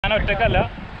ഞാൻ ഒറ്റക്കല്ല,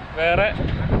 വേറെ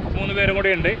 3 പേരും കൂടി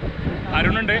ഉണ്ട്.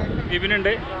 അരുണുണ്ട്,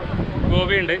 വിപിനുണ്ട്,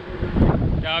 ഗോപിയുണ്ട്.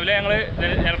 രാവിലെ ഞങ്ങൾ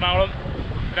എറണാകുളം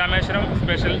രാമേശ്വരം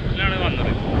സ്പെഷ്യലിലാണ്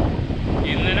വന്നത്.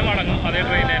 ഇന്ന് തന്നെ മടങ്ങും അതേ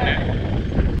ട്രെയിൻ തന്നെ.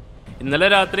 ഇന്നലെ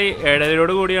രാത്രി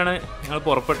 7:30 കൂടിയാണ് ഞങ്ങൾ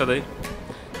പുറപ്പെട്ടത്.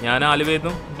 ഞാൻ ആലുവയിൽ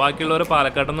നിന്നും ബാക്കിയുള്ളവർ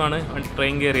പാലക്കാട്ടിൽ നിന്നാണ്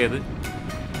ട്രെയിൻ കയറിയത്.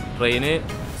 ട്രെയിന്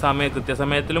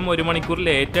കൃത്യസമയത്തിലും 1 മണിക്കൂർ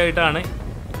ലേറ്റായിട്ടാണ്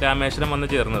രാമേശ്വരം വന്ന്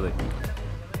ചേർന്നത്.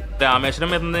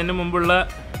 രാമേശ്വരം എത്തുന്നതിന് മുമ്പുള്ള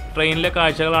ട്രെയിനിലെ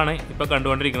കാഴ്ചകളാണ് ഇപ്പോൾ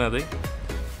കണ്ടുകൊണ്ടിരിക്കുന്നത്.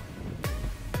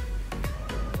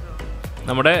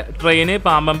 നമ്മുടെ ട്രെയിന്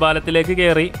പാമ്പൻ പാലത്തിലേക്ക്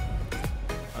കയറി.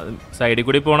 സൈഡിൽ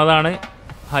കൂടി പോണതാണ്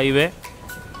ഹൈവേ,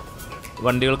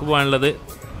 വണ്ടികൾക്ക് പോകാനുള്ളത്.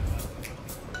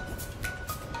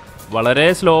 വളരെ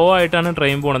സ്ലോ ആയിട്ടാണ്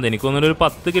ട്രെയിൻ പോകുന്നത്. എനിക്ക് തോന്നുന്നു ഒരു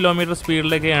 10 കിലോമീറ്റർ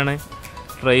സ്പീഡിലൊക്കെയാണ്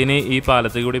ട്രെയിന് ഈ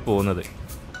പാലത്തിൽ കൂടി പോകുന്നത്.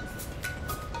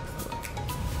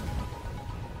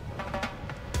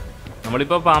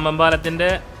 നമ്മളിപ്പോൾ പാമ്പൻ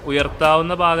പാലത്തിൻ്റെ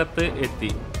ഉയർത്താവുന്ന ഭാഗത്ത് എത്തി.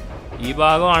 ഈ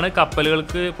ഭാഗമാണ്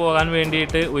കപ്പലുകൾക്ക് പോകാൻ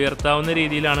വേണ്ടിയിട്ട് ഉയർത്താവുന്ന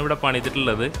രീതിയിലാണ് ഇവിടെ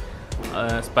പണിതിട്ടുള്ളത്.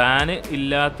 സ്പാന്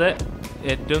ഇല്ലാത്ത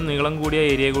ഏറ്റവും നീളം കൂടിയ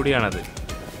ഏരിയ കൂടിയാണത്.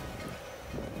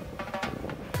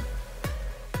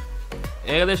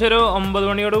 ഏകദേശം ഒരു 9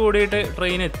 മണിയോട് കൂടിയിട്ട്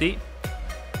ട്രെയിൻ എത്തി.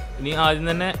 ഇനി ആദ്യം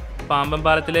തന്നെ പാമ്പൻ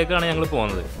പാലത്തിലേക്കാണ് ഞങ്ങൾ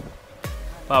പോകുന്നത്.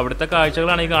 അപ്പോൾ അവിടുത്തെ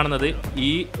കാഴ്ചകളാണ് ഈ കാണുന്നത്.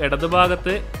 ഈ ഇടത്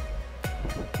ഭാഗത്ത്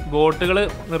ബോട്ടുകൾ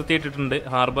നിർത്തിയിട്ടിട്ടുണ്ട്.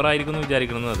 ഹാർബറായിരിക്കും എന്ന്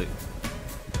വിചാരിക്കുന്നത്.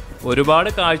 ഒരുപാട്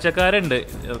കാഴ്ചക്കാരുണ്ട്.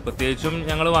 പ്രത്യേകിച്ചും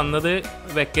ഞങ്ങൾ വന്നത്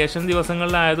വെക്കേഷൻ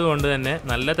ദിവസങ്ങളിലായതുകൊണ്ട് തന്നെ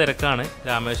നല്ല തിരക്കാണ്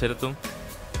രാമേശ്വരത്തും.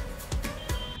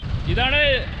 ഇതാണ്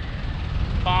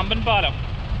പാമ്പൻ പാലം.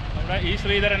 നമ്മുടെ ഈ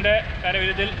ശ്രീധരൻ്റെ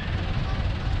കരവിരുതിൽ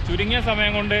ചുരുങ്ങിയ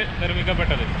സമയം കൊണ്ട്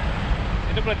നിർമ്മിക്കപ്പെട്ടത്.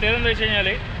 ഇതിൻ്റെ പ്രത്യേകത എന്താ വെച്ച് കഴിഞ്ഞാൽ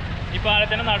ഈ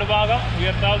പാലത്തിൻ്റെ നടുഭാഗം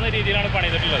ഉയർത്താവുന്ന രീതിയിലാണ്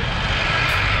പണിതിട്ടുള്ളത്.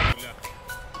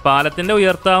 പാലത്തിൻ്റെ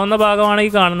ഉയർത്താവുന്ന ഭാഗമാണ് ഈ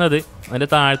കാണുന്നത്. അതിൻ്റെ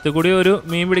താഴത്തു കൂടി ഒരു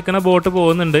മീൻ പിടിക്കുന്ന ബോട്ട്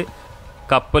പോകുന്നുണ്ട്.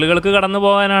 കപ്പലുകൾക്ക് കടന്നു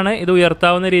പോകാനാണ് ഇത്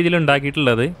ഉയർത്താവുന്ന രീതിയിൽ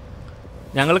ഉണ്ടാക്കിയിട്ടുള്ളത്.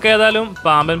 ഞങ്ങൾക്ക് ഏതായാലും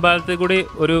പാമ്പൻ പാലത്തിൽ കൂടി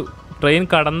ഒരു ട്രെയിൻ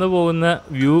കടന്നു പോകുന്ന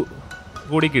വ്യൂ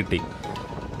കൂടി കിട്ടി.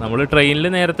 നമ്മൾ ട്രെയിനിൽ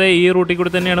നേരത്തെ ഈ റൂട്ടിൽ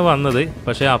കൂടി തന്നെയാണ് വന്നത്.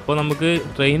 പക്ഷേ അപ്പോൾ നമുക്ക്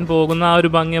ട്രെയിൻ പോകുന്ന ആ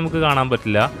ഒരു ഭംഗി നമുക്ക് കാണാൻ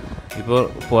പറ്റില്ല.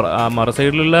 ഇപ്പോൾ മറു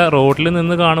സൈഡിലുള്ള റോഡിൽ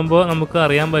നിന്ന് കാണുമ്പോൾ നമുക്ക്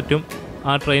അറിയാൻ പറ്റും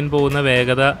ആ ട്രെയിൻ പോകുന്ന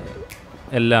വേഗത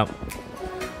എല്ലാം.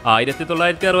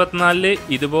 1964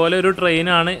 ഇതുപോലെ ഒരു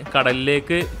ട്രെയിനാണ്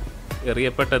കടലിലേക്ക്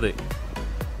എറിയപ്പെട്ടത്.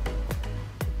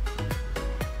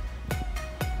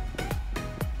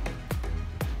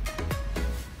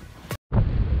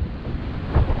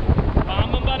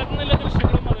 പാമ്പൻ പാലത്തിൽ നിന്നുള്ള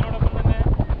ദൃശ്യങ്ങളും അതിനോടൊപ്പം തന്നെ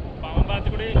പാമ്പൻ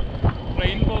പാലത്തിൽ കൂടി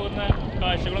ട്രെയിൻ പോകുന്ന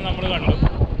കാഴ്ചകളും നമ്മൾ കണ്ടു.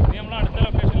 ഇനി നമ്മൾ അടുത്ത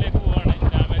ലൊക്കേഷനിലേക്ക് പോവുകയാണ്.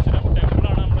 രാമേശ്വരം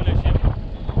ടെമ്പിളാണ് നമ്മുടെ ലക്ഷ്യം.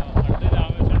 അടുത്ത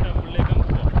രാമേശ്വരം ടെമ്പിളിലേക്ക്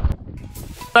നമുക്ക് പോകാം.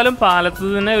 എന്തായാലും പാലത്ത്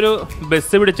തന്നെ ഒരു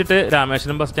ബസ് പിടിച്ചിട്ട്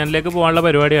രാമേശ്വരം ബസ് സ്റ്റാൻഡിലേക്ക് പോകാനുള്ള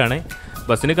പരിപാടിയാണ്.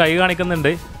 ബസ്സിന് കൈ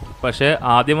കാണിക്കുന്നുണ്ട്. പക്ഷേ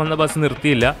ആദ്യം വന്ന ബസ്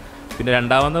നിർത്തിയില്ല. പിന്നെ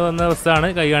രണ്ടാമത് വന്ന ബസ്സാണ്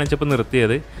കൈ കാണിച്ചപ്പോൾ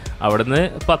നിർത്തിയത്. അവിടുന്ന്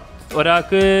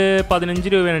ഒരാൾക്ക് 15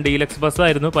 രൂപയാണ്. ഡീലക്സ്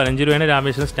ബസ്സായിരുന്നു. 15 രൂപയാണ്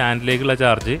രാമേശ്വരം സ്റ്റാൻഡിലേക്കുള്ള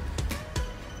ചാർജ്.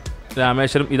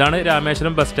 ഇതാണ്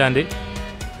രാമേശ്വരം ബസ് സ്റ്റാൻഡ്.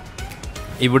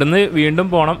 ഇവിടുന്ന് വീണ്ടും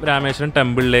പോകണം രാമേശ്വരം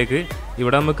ടെമ്പിളിലേക്ക്.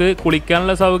 ഇവിടെ നമുക്ക്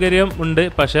കുളിക്കാനുള്ള സൗകര്യം ഉണ്ട്.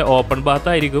 പക്ഷേ ഓപ്പൺ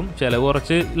ബാത്തായിരിക്കും. ചിലവ്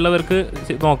കുറച്ച് ഉള്ളവർക്ക്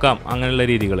നോക്കാം അങ്ങനെയുള്ള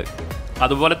രീതികൾ.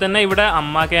 അതുപോലെ തന്നെ ഇവിടെ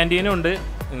അമ്മ ക്യാൻറ്റീനും ഉണ്ട്.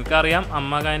 നിങ്ങൾക്കറിയാം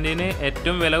അമ്മ ക്യാൻറ്റീന്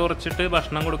ഏറ്റവും വില കുറച്ചിട്ട്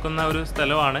ഭക്ഷണം കൊടുക്കുന്ന ഒരു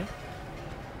സ്ഥലമാണ്.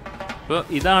 ഇപ്പോൾ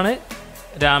ഇതാണ്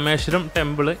രാമേശ്വരം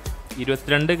ടെമ്പിള്.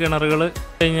 22 കിണറുകൾ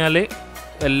കഴിഞ്ഞാൽ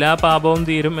എല്ലാ പാപവും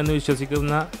തീരും എന്ന്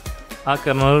വിശ്വസിക്കുന്ന ആ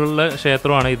കിണറുകളുടെ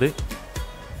ക്ഷേത്രമാണ് ഇത്.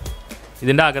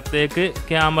 ഇതിൻ്റെ അകത്തേക്ക്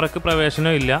ക്യാമറയ്ക്ക്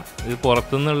പ്രവേശനം ഇല്ല. ഇത്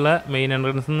പുറത്തുനിന്നുള്ള മെയിൻ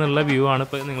എൻട്രൻസിൽ നിന്നുള്ള വ്യൂ ആണ്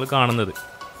ഇപ്പോൾ നിങ്ങൾ കാണുന്നത്.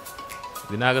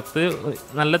 ഇതിനകത്ത്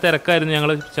നല്ല തിരക്കായിരുന്നു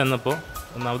ഞങ്ങൾ ചെന്നപ്പോൾ.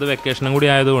 ഒന്നാമത് വെക്കേഷനും കൂടി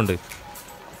ആയതുകൊണ്ട്.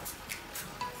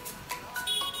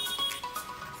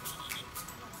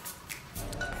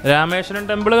 രാമേശ്വരം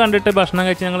ടെമ്പിൾ കണ്ടിട്ട് ഭക്ഷണം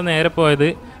കഴിച്ച് ഞങ്ങൾ നേരെ പോയത്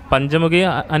പഞ്ചമുഖി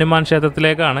ഹനുമാൻ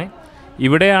ക്ഷേത്രത്തിലേക്കാണ്.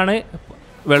 ഇവിടെയാണ്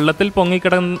വെള്ളത്തിൽ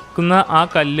പൊങ്ങിക്കിടക്കുന്ന ആ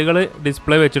കല്ലുകൾ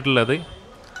ഡിസ്പ്ലേ വെച്ചിട്ടുള്ളത്.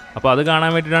 അപ്പോൾ അത്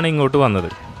കാണാൻ വേണ്ടിയിട്ടാണ് ഇങ്ങോട്ട് വന്നത്.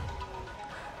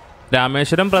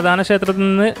 രാമേശ്വരം പ്രധാന ക്ഷേത്രത്തിൽ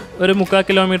നിന്ന് ഒരു 3/4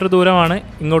 കിലോമീറ്റർ ദൂരമാണ്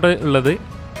ഇങ്ങോട്ട് ഉള്ളത്.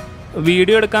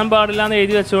 വീഡിയോ എടുക്കാൻ പാടില്ല എന്ന്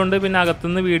എഴുതി വെച്ചുകൊണ്ട് പിന്നെ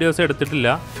അകത്തുനിന്ന് വീഡിയോസ് എടുത്തിട്ടില്ല.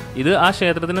 ഇത് ആ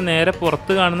ക്ഷേത്രത്തിന് നേരെ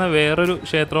പുറത്ത് കാണുന്ന വേറൊരു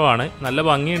ക്ഷേത്രമാണ്. നല്ല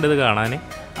ഭംഗിയുണ്ട് ഇത് കാണാൻ.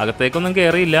 അകത്തേക്കൊന്നും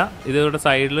കയറിയില്ല. ഇതിവിടെ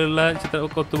സൈഡിലുള്ള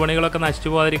കൊത്തുപണികളൊക്കെ നശിച്ചു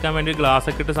പോകാതിരിക്കാൻ വേണ്ടി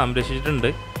ഗ്ലാസ്സൊക്കെ ഇട്ട്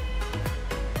സംരക്ഷിച്ചിട്ടുണ്ട്.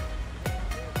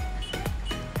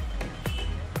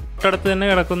 തൊട്ടടുത്ത് തന്നെ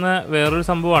കിടക്കുന്ന വേറൊരു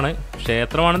സംഭവമാണ്.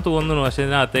 ക്ഷേത്രമാണെന്ന് തോന്നുന്നു. പക്ഷേ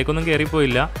ഇതിനകത്തേക്കൊന്നും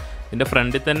കയറിപ്പോയില്ല. ഇതിൻ്റെ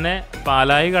ഫ്രണ്ടിൽ തന്നെ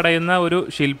പാലായി കടയുന്ന ഒരു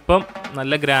ശില്പം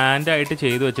നല്ല ഗ്രാൻഡായിട്ട്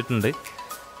ചെയ്തു വെച്ചിട്ടുണ്ട്.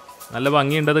 നല്ല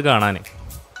ഭംഗിയുണ്ടത് കാണാൻ.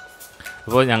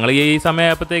 അപ്പോൾ ഞങ്ങൾ ഈ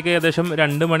സമയമായപ്പോഴത്തേക്ക് ഏകദേശം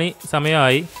 2 മണി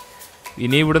സമയമായി.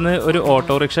 ഇനി ഇവിടുന്ന് ഒരു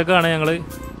ഓട്ടോറിക്ഷക്കാണ് ഞങ്ങൾ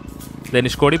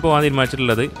ധനുഷ്കോടി പോകാൻ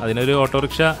തീരുമാനിച്ചിട്ടുള്ളത്. അതിനൊരു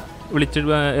ഓട്ടോറിക്ഷ വിളിച്ച്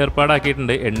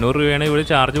ഏർപ്പാടാക്കിയിട്ടുണ്ട്. 800 രൂപയാണ് ഇവിടെ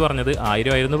ചാർജ് പറഞ്ഞത്.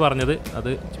 1000 ആയിരുന്നു പറഞ്ഞത്.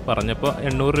 അത് പറഞ്ഞപ്പോൾ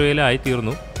 800 രൂപയിലായി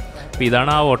തീർന്നു. അപ്പോൾ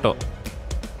ഇതാണ് ആ ഓട്ടോ.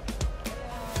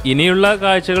 ഇനിയുള്ള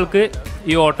കാഴ്ചകൾക്ക്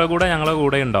ഈ ഓട്ടോ കൂടെ ഞങ്ങളുടെ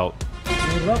കൂടെ ഉണ്ടാവും.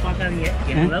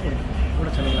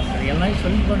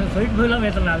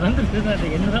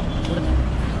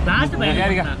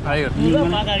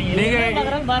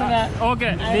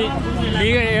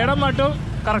 இடம் மட்டும்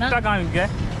கரெக்டா காமிங்க.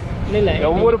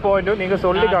 ஒவ்வொரு பாயிண்ட்டும் நீங்க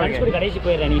சொல்லி காமிங்க. கடைசி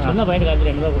போயிடுறேன். நீ சொன்ன பாயிண்ட் காமிச்சு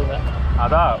 2 ரூபா கொடுங்க.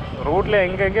 அதான் ரூட்ல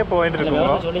எங்க பாயிண்ட் இருக்குங்க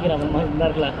சொல்லிக்கிறேன். இந்த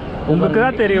இடத்துல உங்களுக்கு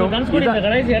தான் தெரியும்.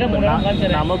 கடைசி இடம்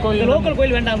நமக்கு லோக்கல்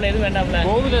கோயில் வேண்டாம்ல, எது வேண்டாம்ல,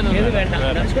 எது வேண்டாம்.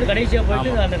 தனுஷ்கோடி கடைசியா போயிட்டு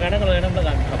அந்த கடற்கரை இடம்ல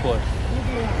காமிங்க. அப்போ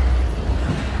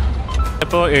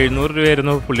ഇപ്പോൾ 700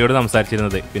 രൂപയായിരുന്നു പുള്ളിയോട്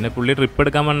സംസാരിച്ചിരുന്നത്. പിന്നെ പുള്ളി ട്രിപ്പ്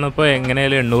എടുക്കാൻ വന്നപ്പോൾ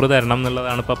എങ്ങനെയായാലും 800 തരണം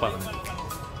എന്നുള്ളതാണ് ഇപ്പോൾ പറഞ്ഞത്.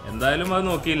 എന്തായാലും അത്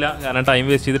നോക്കിയില്ല, കാരണം ടൈം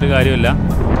വേസ്റ്റ് ചെയ്തിട്ട് കാര്യമില്ല.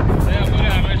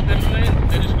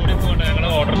 ധനുഷ്കോടി പോകട്ടെ, ഞങ്ങൾ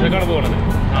ഓട്ടോറിക്ഷക്കാണ് പോകുന്നത്.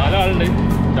 4 ആളുണ്ട്.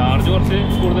 ചാർജ് കുറച്ച്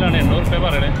കൂടുതലാണ്, 800 രൂപ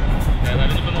പറയണേ.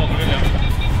 ഏതായാലും ഇപ്പോൾ നോക്കില്ല,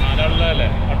 4 ആളുള്ളതല്ലേ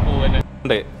അവിടെ പോകുന്നത്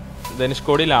ഉണ്ട്.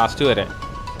 ധനുഷ്കോടി ലാസ്റ്റ് വരെ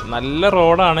നല്ല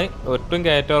റോഡാണ്, ഒട്ടും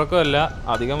കയറ്റവർക്കുമല്ല,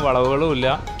 അധികം വളവുകളും ഇല്ല.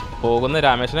 പോകുന്ന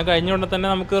രാമേശ്വരം കഴിഞ്ഞുകൊണ്ട് തന്നെ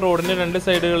നമുക്ക് റോഡിൻ്റെ 2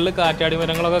 സൈഡുകളിൽ കാറ്റാടി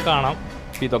മരങ്ങളൊക്കെ കാണാം.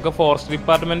 ഇതൊക്കെ ഫോറസ്റ്റ്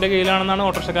ഡിപ്പാർട്ട്മെൻറ്റിൻ്റെ കീഴിലാണെന്നാണ്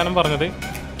ഓട്ടോറിക്ഷക്കാരൻ പറഞ്ഞത്.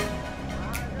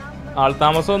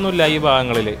 ആൾതാമസമൊന്നുമില്ല ഈ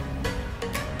ഭാഗങ്ങളിൽ.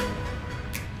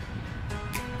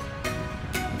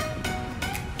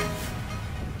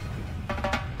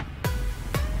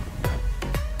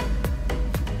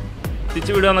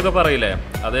 തിരിച്ചു വിടുക എന്നൊക്കെ പറയില്ലേ,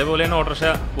 അതേപോലെയാണ്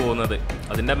ഓട്ടോറിക്ഷ പോകുന്നത്.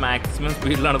 അതിൻ്റെ മാക്സിമം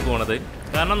സ്പീഡിലാണ് പോകുന്നത്.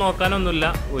 കാരണം നോക്കാനൊന്നുമില്ല,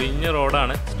 ഒഴിഞ്ഞ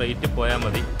റോഡാണ്, സ്ട്രെയിറ്റ് പോയാൽ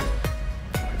മതി.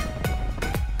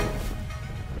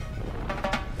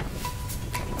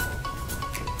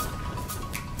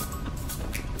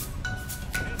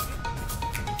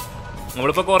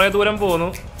 നമ്മളിപ്പോൾ കുറേ ദൂരം പോന്നു.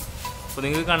 അപ്പോൾ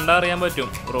നിങ്ങൾക്ക് കണ്ടാൽ അറിയാൻ പറ്റും,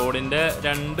 റോഡിൻ്റെ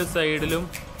 2 സൈഡിലും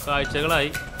കാഴ്ചകളായി.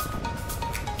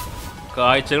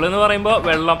 കാഴ്ചകളെന്ന് പറയുമ്പോൾ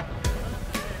വെള്ളം,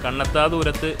 കണ്ണെത്താ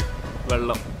ദൂരത്ത്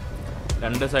വെള്ളം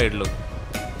 2 സൈഡിലും.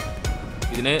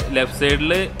 ഇതിന് ലെഫ്റ്റ്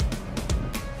സൈഡിൽ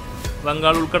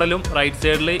ബംഗാൾ ഉൾക്കടലും റൈറ്റ്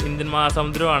സൈഡിൽ ഇന്ത്യൻ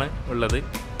മഹാസമുദ്രമാണ് ഉള്ളത്.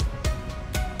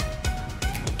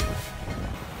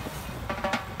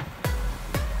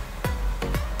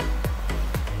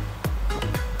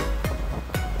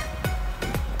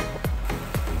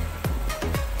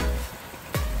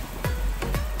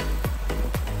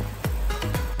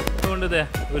 അതുകൊണ്ട്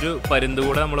ഒരു പരുന്ത്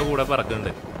കൂടെ നമ്മളെ കൂടെ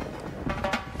പറക്കുന്നുണ്ട്.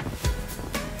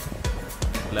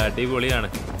 അടിപൊളിയാണ്.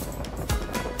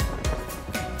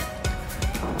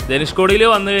 ധനുഷ്കോടിയിൽ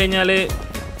വന്നു കഴിഞ്ഞാൽ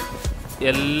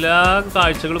എല്ലാ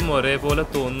കാഴ്ചകളും ഒരേപോലെ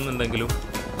തോന്നുന്നുണ്ടെങ്കിലും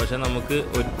പക്ഷെ നമുക്ക്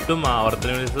ഒട്ടും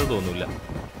ആവർത്തന തോന്നില്ല.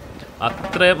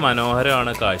 അത്ര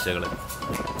മനോഹരമാണ് കാഴ്ചകൾ.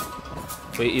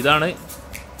 അപ്പോൾ ഇതാണ്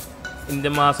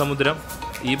ഇന്ത്യൻ മഹാസമുദ്രം.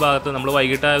 ഈ ഭാഗത്ത് നമ്മൾ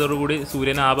വൈകിട്ടായതോടുകൂടി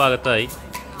സൂര്യൻ ആ ഭാഗത്തായി.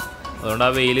 അതുകൊണ്ട് ആ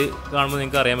വെയിൽ കാണുമ്പോൾ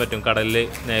നിങ്ങൾക്ക് അറിയാൻ പറ്റും കടലിൽ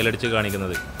നേലടിച്ച്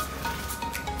കാണിക്കുന്നത്.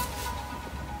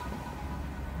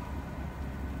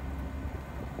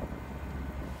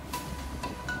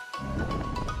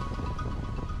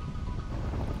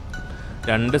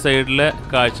 രണ്ട് സൈഡിലെ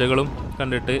കാഴ്ചകളും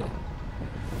കണ്ടിട്ട്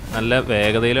നല്ല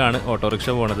വേഗതയിലാണ് ഓട്ടോറിക്ഷ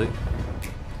പോണത്.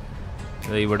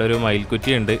 ഇവിടെ ഒരു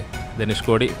മയിൽക്കുറ്റിയുണ്ട്.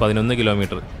 ധനുഷ്കോടി 11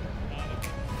 കിലോമീറ്റർ.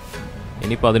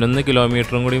 ഇനി 11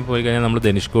 കിലോമീറ്ററും കൂടി പോയി കഴിഞ്ഞാൽ നമ്മൾ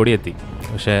ധനുഷ്കോടി എത്തി.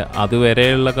 പക്ഷേ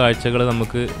അതുവരെയുള്ള കാഴ്ചകൾ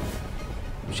നമുക്ക്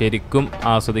ശരിക്കും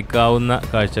ആസ്വദിക്കാവുന്ന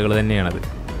കാഴ്ചകൾ തന്നെയാണത്.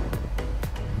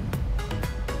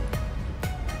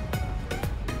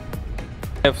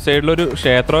 ലെഫ്റ്റ് സൈഡിലൊരു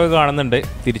ക്ഷേത്രമൊക്കെ കാണുന്നുണ്ട്.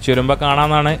 തിരിച്ചു വരുമ്പോൾ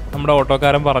കാണാമെന്നാണ് നമ്മുടെ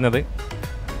ഓട്ടോക്കാരൻ പറഞ്ഞത്.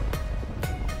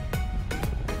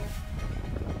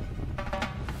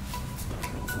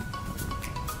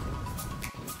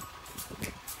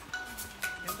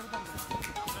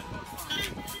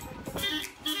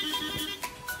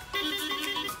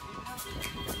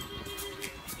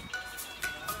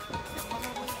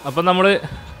 അപ്പം നമ്മൾ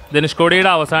ധനുഷ്കോടിയുടെ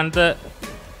അവസാനത്തെ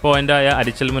പോയിൻ്റായ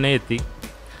അരിച്ചൽമുന എത്തി.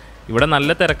 ഇവിടെ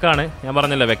നല്ല തിരക്കാണ്. ഞാൻ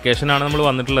പറഞ്ഞില്ല, വെക്കേഷനാണ് നമ്മൾ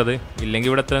വന്നിട്ടുള്ളത്. ഇല്ലെങ്കിൽ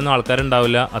ഇവിടെ ഇത്രയൊന്നും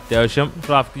ആൾക്കാരുണ്ടാവില്ല. അത്യാവശ്യം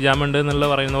ട്രാഫിക് ജാം ഉണ്ട് എന്നുള്ള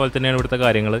പറയുന്ന പോലെ തന്നെയാണ് ഇവിടുത്തെ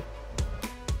കാര്യങ്ങൾ.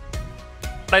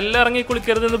 കടലിൽ ഇറങ്ങി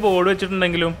കുളിക്കരുതെന്ന് ബോർഡ്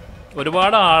വെച്ചിട്ടുണ്ടെങ്കിലും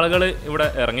ഒരുപാട് ആളുകൾ ഇവിടെ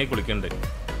ഇറങ്ങി കുളിക്കുന്നുണ്ട്.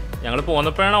 ഞങ്ങൾ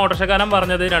പോന്നപ്പോഴാണ് ഓട്ടോറിക്ഷക്കാരൻ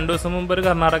പറഞ്ഞത് 2 ദിവസം മുമ്പ് ഒരു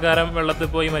കർണാടകക്കാരൻ വെള്ളത്തിൽ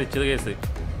പോയി മരിച്ചത് കേസ്.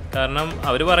 കാരണം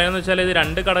അവർ പറയുന്നത് വെച്ചാൽ ഇത്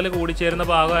 2 കടൽ കൂടിച്ചേരുന്ന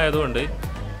ഭാഗമായതുകൊണ്ട്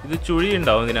ഇത് ചുഴി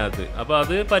ഉണ്ടാവും ഇതിനകത്ത്. അപ്പോൾ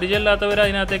അത് പരിചയമില്ലാത്തവർ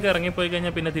അതിനകത്തേക്ക് ഇറങ്ങിപ്പോയി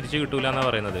കഴിഞ്ഞാൽ പിന്നെ തിരിച്ച് കിട്ടൂല എന്നാണ്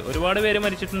പറയുന്നത്. ഒരുപാട് പേര്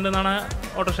മരിച്ചിട്ടുണ്ടെന്നാണ്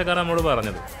ഓട്ടോറിക്ഷക്കാരൻ നമ്മോട്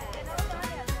പറഞ്ഞത്.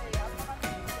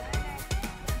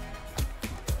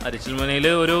 അരിച്ചൽമുനയിൽ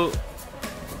ഒരു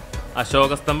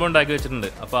അശോകസ്തംഭം ഉണ്ടാക്കി വെച്ചിട്ടുണ്ട്.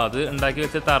 അപ്പോൾ അത് ഉണ്ടാക്കി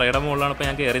വെച്ച തറയുടെ മുകളിലാണ് ഇപ്പോൾ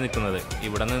ഞാൻ കയറി നിൽക്കുന്നത്.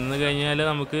 ഇവിടെ നിന്ന് കഴിഞ്ഞാൽ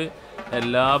നമുക്ക്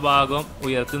എല്ലാ ഭാഗവും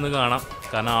ഉയർത്തി നിന്ന് കാണാം.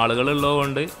 കാരണം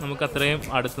ആളുകളുള്ളതുകൊണ്ട് നമുക്ക് അത്രയും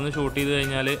അടുത്തുനിന്ന് ഷൂട്ട് ചെയ്ത്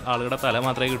കഴിഞ്ഞാൽ ആളുകളുടെ തല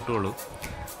മാത്രമേ കിട്ടുള്ളൂ.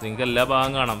 നിങ്ങൾക്ക് എല്ലാ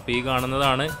ഭാഗം കാണാം. ഇപ്പോൾ ഈ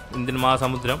കാണുന്നതാണ് ഇന്ത്യൻ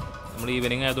മഹാസമുദ്രം. നമ്മൾ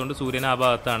ഈവനിങ് ആയതുകൊണ്ട് സൂര്യൻ ആ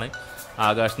ഭാഗത്താണ്.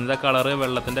 ആകാശത്തിൻ്റെ കളറ്,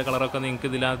 വെള്ളത്തിൻ്റെ കളറൊക്കെ നിങ്ങൾക്ക്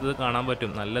ഇതിനകത്ത് കാണാൻ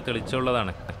പറ്റും. നല്ല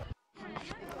തെളിച്ചമുള്ളതാണ്.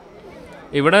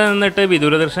 ഇവിടെ നിന്നിട്ട്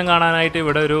വിദൂരദർശനം കാണാനായിട്ട്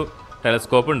ഇവിടെ ഒരു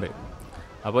ടെലസ്കോപ്പ് ഉണ്ട്.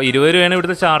 അപ്പോൾ 20 രൂപയാണ്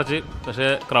ഇവിടുത്തെ ചാർജ്. പക്ഷേ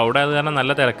ക്രൗഡായത് കാരണം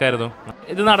നല്ല തിരക്കായിരുന്നു.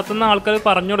 ഇത് നടത്തുന്ന ആൾക്കാർ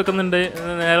പറഞ്ഞു കൊടുക്കുന്നുണ്ട്.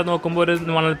 നേരെ നോക്കുമ്പോൾ ഒരു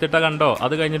മണൽത്തിട്ട കണ്ടോ,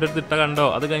 അത് കഴിഞ്ഞിട്ടൊരു തിട്ട കണ്ടോ,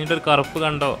 അത് കഴിഞ്ഞിട്ടൊരു കറുപ്പ്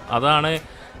കണ്ടോ, അതാണ്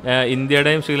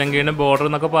ഇന്ത്യയുടെയും ശ്രീലങ്കയുടെയും ബോർഡർ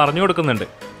എന്നൊക്കെ പറഞ്ഞു കൊടുക്കുന്നുണ്ട്.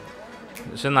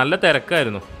 പക്ഷെ നല്ല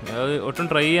തിരക്കായിരുന്നു. അത് ഒട്ടും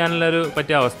ട്രൈ ചെയ്യാനുള്ളൊരു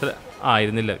പറ്റിയ അവസ്ഥ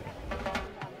ആയിരുന്നില്ല.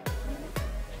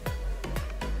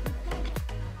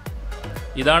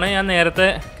 ഇതാണ് ഞാൻ നേരത്തെ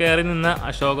കയറി നിന്ന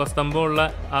അശോകസ്തംഭമുള്ള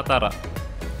ആ തറ,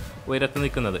 ഉയരത്ത്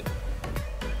നിൽക്കുന്നത്.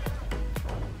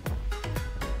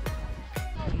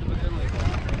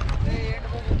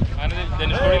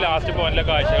 ധനുഷ്കോടി ലാസ്റ്റ് പോയിന്റിലെ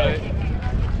കാഴ്ചകൾ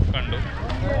കണ്ടു.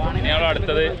 ഇനി ഞങ്ങൾ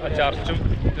അടുത്തത് ചർച്ചും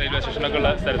റെയിൽവേ സ്റ്റേഷനൊക്കെ ഉള്ള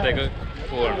സ്ഥലത്തേക്ക്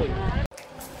പോവുകയാണ്.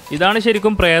 ഇതാണ്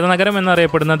ശരിക്കും പ്രേതനഗരം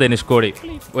എന്നറിയപ്പെടുന്ന ധനുഷ്കോടി.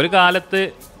 ഒരു കാലത്ത്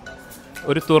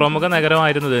ഒരു തുറമുഖ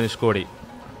നഗരമായിരുന്നു ധനുഷ്കോടി.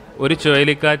 ഒരു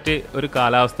ചുഴലിക്കാറ്റ്, ഒരു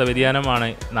കാലാവസ്ഥ വ്യതിയാനമാണ്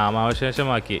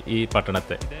നാമാവശേഷമാക്കി ഈ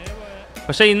പട്ടണത്തെ.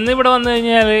 പക്ഷേ ഇന്നിവിടെ വന്നു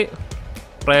കഴിഞ്ഞാൽ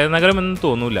പ്രേതനഗരം എന്നും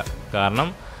തോന്നില്ല. കാരണം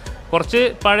കുറച്ച്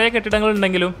പഴയ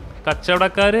കെട്ടിടങ്ങളുണ്ടെങ്കിലും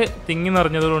കച്ചവടക്കാർ തിങ്ങി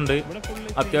നിറഞ്ഞതുകൊണ്ട്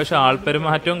അത്യാവശ്യം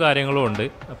ആൾപ്പെരുമാറ്റവും കാര്യങ്ങളും ഉണ്ട്.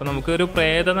 അപ്പോൾ നമുക്കൊരു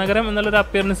പ്രേതനഗരം എന്നുള്ളൊരു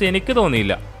അപ്പിയറൻസ് എനിക്ക്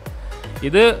തോന്നിയില്ല.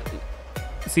 ഇത്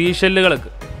സീഷെല്ലുകൾ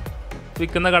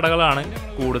വിൽക്കുന്ന കടകളാണ്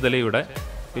കൂടുതൽ ഇവിടെ.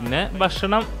 പിന്നെ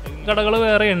ഭക്ഷണം കടകൾ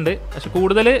വേറെയുണ്ട്. പക്ഷെ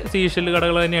കൂടുതൽ സീഷെല്ല്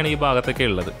കടകൾ തന്നെയാണ് ഈ ഭാഗത്തൊക്കെ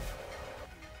ഉള്ളത്.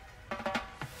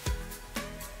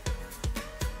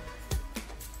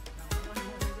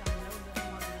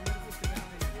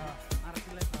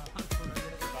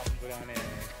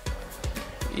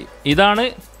 ഇതാണ്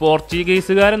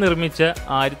പോർച്ചുഗീസുകാർ നിർമ്മിച്ച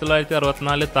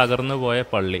 1964 തകർന്നു പോയ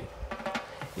പള്ളി.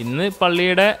 ഇന്ന്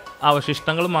പള്ളിയുടെ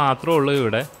അവശിഷ്ടങ്ങൾ മാത്രമേ ഉള്ളൂ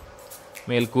ഇവിടെ.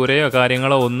 മേൽക്കൂരയോ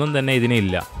കാര്യങ്ങളോ ഒന്നും തന്നെ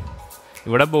ഇതിനില്ല.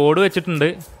 ഇവിടെ ബോർഡ് വെച്ചിട്ടുണ്ട്,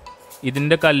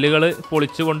 ഇതിൻ്റെ കല്ലുകൾ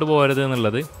പൊളിച്ചു കൊണ്ടുപോകരുത്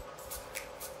എന്നുള്ളത്.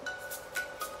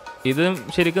 ഇത്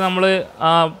ശരിക്കും നമ്മൾ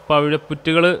ആ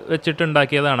പവിഴപ്പുറ്റുകൾ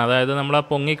വെച്ചിട്ടുണ്ടാക്കിയതാണ്. അതായത് നമ്മൾ ആ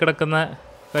പൊങ്ങിക്കിടക്കുന്ന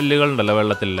കല്ലുകളുണ്ടല്ലോ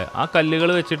വെള്ളത്തിലുള്ള, ആ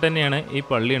കല്ലുകൾ വെച്ചിട്ട് തന്നെയാണ് ഈ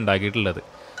പള്ളി ഉണ്ടാക്കിയിട്ടുള്ളത്.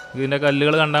 ഇതിൻ്റെ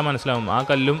കല്ലുകൾ കണ്ടാൽ മനസ്സിലാവും. ആ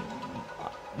കല്ലും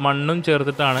മണ്ണും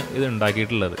ചേർത്തിട്ടാണ് ഇത്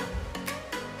ഉണ്ടാക്കിയിട്ടുള്ളത്.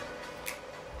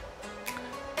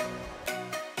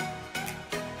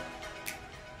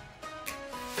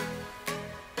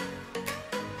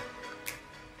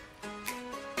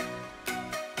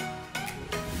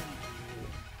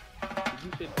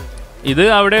 ഇത്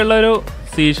അവിടെയുള്ളൊരു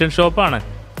സീഷൽ ഷോപ്പാണ്.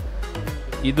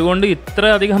 ഇതുകൊണ്ട് ഇത്ര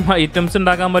അധികം ഐറ്റംസ്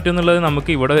ഉണ്ടാക്കാൻ പറ്റും എന്നുള്ളത്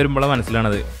നമുക്ക് ഇവിടെ വരുമ്പോഴാണ്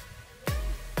മനസ്സിലാണത്.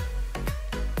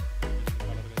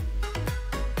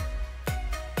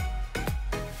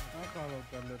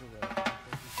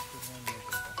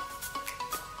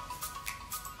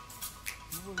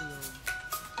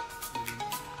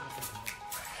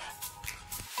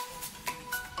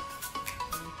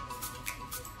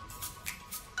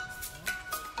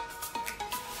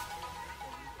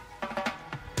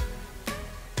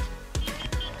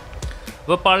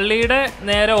 അപ്പോൾ പള്ളിയുടെ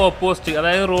നേരെ ഓപ്പോസിറ്റ്,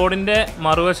 അതായത് റോഡിൻ്റെ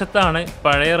മറുവശത്താണ്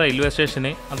പഴയ റെയിൽവേ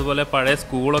സ്റ്റേഷന്, അതുപോലെ പഴയ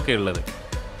സ്കൂളൊക്കെ ഉള്ളത്.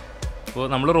 അപ്പോൾ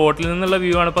നമ്മൾ റോഡിൽ നിന്നുള്ള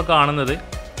വ്യൂ ആണ് ഇപ്പോൾ കാണുന്നത്.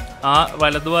 ആ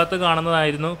വലതുഭാഗത്ത്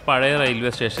കാണുന്നതായിരുന്നു പഴയ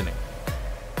റെയിൽവേ സ്റ്റേഷന്.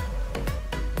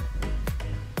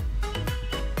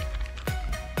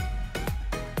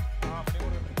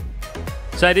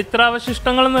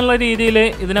 ചരിത്രാവശിഷ്ടങ്ങൾ എന്നുള്ള രീതിയിൽ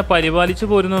ഇതിനെ പരിപാലിച്ചു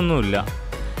പോരുന്നൊന്നുമില്ല.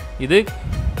 ഇത്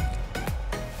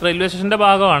റെയിൽവേ സ്റ്റേഷൻ്റെ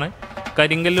ഭാഗമാണ്.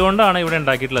 കരിങ്കല്ല് കൊണ്ടാണ് ഇവിടെ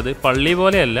ഉണ്ടാക്കിയിട്ടുള്ളത്. പള്ളി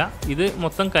പോലെയല്ല, ഇത്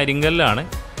മൊത്തം കരിങ്കല്ലാണ്.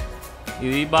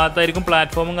 ഈ ഭാഗത്തായിരിക്കും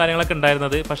പ്ലാറ്റ്ഫോമും കാര്യങ്ങളൊക്കെ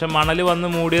ഉണ്ടായിരുന്നത്. പക്ഷെ മണൽ വന്ന്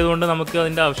മൂടിയതുകൊണ്ട് നമുക്ക്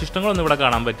അതിൻ്റെ അവശിഷ്ടങ്ങളൊന്നും ഇവിടെ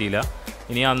കാണാൻ പറ്റിയില്ല.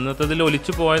 ഇനി അന്നത്തതിൽ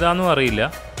ഒലിച്ചു പോയതാണെന്നും അറിയില്ല.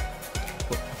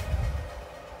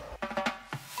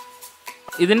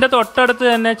 ഇതിൻ്റെ തൊട്ടടുത്ത്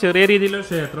തന്നെ ചെറിയ രീതിയിലൊരു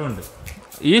ക്ഷേത്രമുണ്ട്.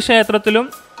 ഈ ക്ഷേത്രത്തിലും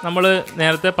നമ്മൾ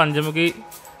നേരത്തെ പഞ്ചമുഖി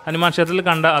ഹനുമാൻ ക്ഷേത്രത്തിൽ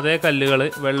കണ്ട അതേ കല്ലുകൾ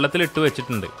വെള്ളത്തിലിട്ട്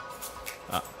വെച്ചിട്ടുണ്ട്.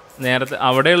 നേരത്തെ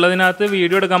അവിടെ ഉള്ളതിനകത്ത്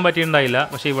വീഡിയോ എടുക്കാൻ പറ്റിയിട്ടുണ്ടായില്ല.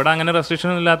 പക്ഷേ ഇവിടെ അങ്ങനെ റെസ്ട്രിക്ഷൻ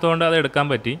ഇല്ലാത്തതുകൊണ്ട് അത് എടുക്കാൻ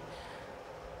പറ്റി.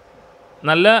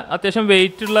 നല്ല അത്യാവശ്യം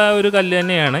വെയിറ്റുള്ള ഒരു കല്ല്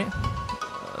തന്നെയാണ്.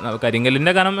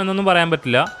 കരിങ്കല്ലിൻ്റെ കനം എന്നൊന്നും പറയാൻ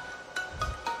പറ്റില്ല.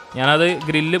 ഞാനത്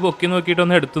ഗ്രില്ല് പൊക്കി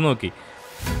നോക്കിയിട്ടൊന്ന് എടുത്തു നോക്കി.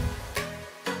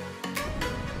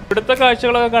 ഇവിടുത്തെ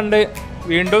കാഴ്ചകളൊക്കെ കണ്ട്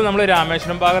വീണ്ടും നമ്മൾ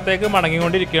രാമേശ്വരം ഭാഗത്തേക്ക്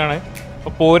മടങ്ങിക്കൊണ്ടിരിക്കുകയാണ്.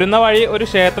 അപ്പോൾ പോരുന്ന വഴി ഒരു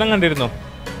ക്ഷേത്രം കണ്ടിരുന്നു.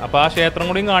 അപ്പോൾ ആ ക്ഷേത്രം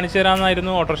കൂടിയും കാണിച്ചു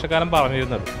തരാമെന്നായിരുന്നു ഓട്ടോറിക്ഷക്കാരൻ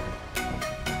പറഞ്ഞിരുന്നത്.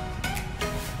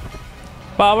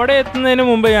 അപ്പോൾ അവിടെ എത്തുന്നതിന്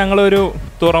മുമ്പ് ഞങ്ങളൊരു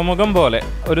തുറമുഖം പോലെ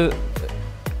ഒരു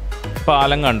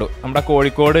പാലം കണ്ടു. നമ്മുടെ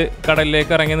കോഴിക്കോട്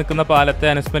കടലിലേക്ക് ഇറങ്ങി നിൽക്കുന്ന പാലത്തെ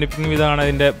അനുസ്മരിപ്പിക്കുന്ന വിധമാണ്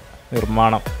ഇതിൻ്റെ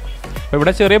നിർമ്മാണം. അപ്പോൾ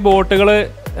ഇവിടെ ചെറിയ ബോട്ടുകൾ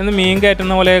എന്ന് മീൻ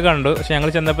കയറ്റുന്ന പോലെയൊക്കെ കണ്ടു. പക്ഷെ ഞങ്ങൾ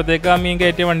ചെന്നപ്പോഴത്തേക്ക് ആ മീൻ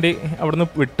കയറ്റിയ വണ്ടി അവിടുന്ന്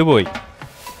വിട്ടുപോയി.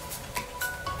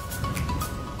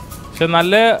 പക്ഷെ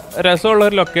നല്ല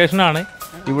രസമുള്ളൊരു ലൊക്കേഷനാണ്.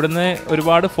 ഇവിടുന്ന്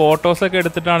ഒരുപാട് ഫോട്ടോസൊക്കെ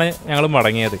എടുത്തിട്ടാണ് ഞങ്ങൾ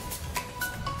മടങ്ങിയത്.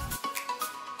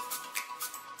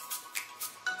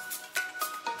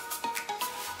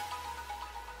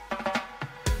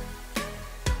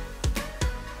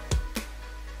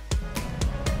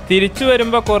 തിരിച്ചു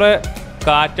വരുമ്പോൾ കുറേ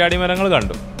കാറ്റാടി മരങ്ങൾ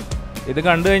കണ്ടു. ഇത്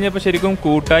കണ്ടു കഴിഞ്ഞപ്പോൾ ശരിക്കും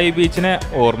കൂട്ടായി ബീച്ചിനെ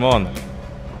ഓർമ്മ വന്നു.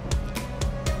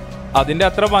 അതിൻ്റെ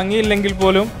അത്ര ഭംഗിയില്ലെങ്കിൽ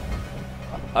പോലും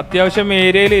അത്യാവശ്യം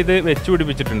ഏരിയയിൽ ഇത് വെച്ചു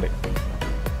പിടിപ്പിച്ചിട്ടുണ്ട്.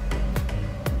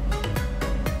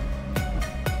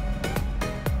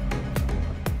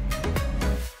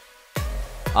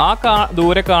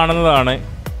 ദൂരെ കാണുന്നതാണ്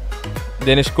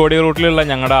ധനുഷ്കോടി റൂട്ടിലുള്ള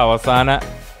ഞങ്ങളുടെ അവസാന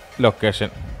ലൊക്കേഷൻ.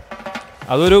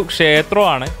 അതൊരു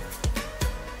ക്ഷേത്രമാണ്,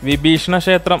 വിഭീഷണ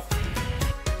ക്ഷേത്രം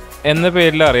എന്ന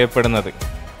പേരിൽ അറിയപ്പെടുന്നത്.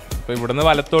 അപ്പോൾ ഇവിടുന്ന്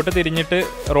വലത്തോട്ട് തിരിഞ്ഞിട്ട്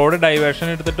റോഡ് ഡൈവേർഷൻ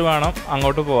എടുത്തിട്ട് വേണം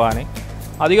അങ്ങോട്ട് പോകാൻ.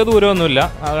 അധിക ദൂരമൊന്നുമില്ല,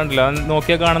 അത് കണ്ടില്ല,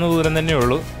 നോക്കിയാൽ കാണുന്ന ദൂരം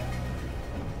തന്നെയുള്ളൂ.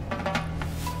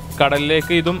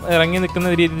 കടലിലേക്ക് ഇതും ഇറങ്ങി നിൽക്കുന്ന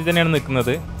രീതിയിൽ തന്നെയാണ്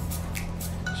നിൽക്കുന്നത്.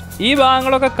 ഈ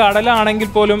ഭാഗങ്ങളൊക്കെ കടലാണെങ്കിൽ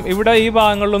പോലും ഇവിടെ ഈ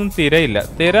ഭാഗങ്ങളിലൊന്നും തിരയില്ല.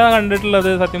 തിര കണ്ടിട്ടുള്ളത്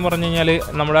സത്യം പറഞ്ഞു കഴിഞ്ഞാൽ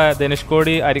നമ്മുടെ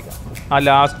ധനുഷ്കോടി ആ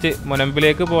ലാസ്റ്റ്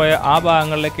മുനമ്പിലേക്ക് പോയ ആ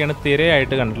ഭാഗങ്ങളിലേക്കാണ്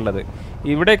തിരയായിട്ട് കണ്ടിട്ടുള്ളത്.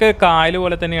 ഇവിടെയൊക്കെ കായൽ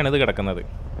പോലെ തന്നെയാണ് ഇത് കിടക്കുന്നത്.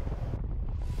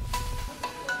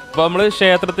 അപ്പോൾ നമ്മൾ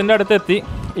ക്ഷേത്രത്തിൻ്റെ അടുത്തെത്തി.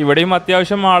 ഇവിടെയും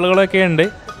അത്യാവശ്യം ആളുകളൊക്കെ ഉണ്ട്.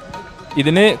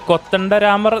 ഇതിന്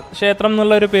കൊത്തണ്ടരാമർ ക്ഷേത്രം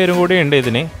എന്നുള്ളൊരു പേരും കൂടി ഉണ്ട്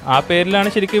ഇതിന്. ആ പേരിലാണ്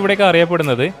ശരിക്കും ഇവിടെയൊക്കെ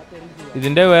അറിയപ്പെടുന്നത്.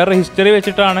 ഇതിൻ്റെ വേറെ ഹിസ്റ്ററി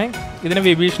വെച്ചിട്ടാണ് ഇതിനെ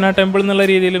വിഭീഷണ ടെമ്പിൾ എന്നുള്ള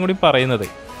രീതിയിലും കൂടി പറയുന്നത്.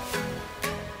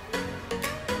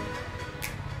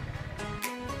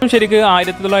 ശരിക്കും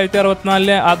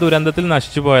 1964 ആ ദുരന്തത്തിൽ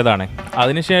നശിച്ചു പോയതാണ്.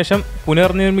 അതിനുശേഷം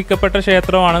പുനർനിർമ്മിക്കപ്പെട്ട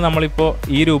ക്ഷേത്രമാണ് നമ്മളിപ്പോൾ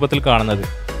ഈ രൂപത്തിൽ കാണുന്നത്.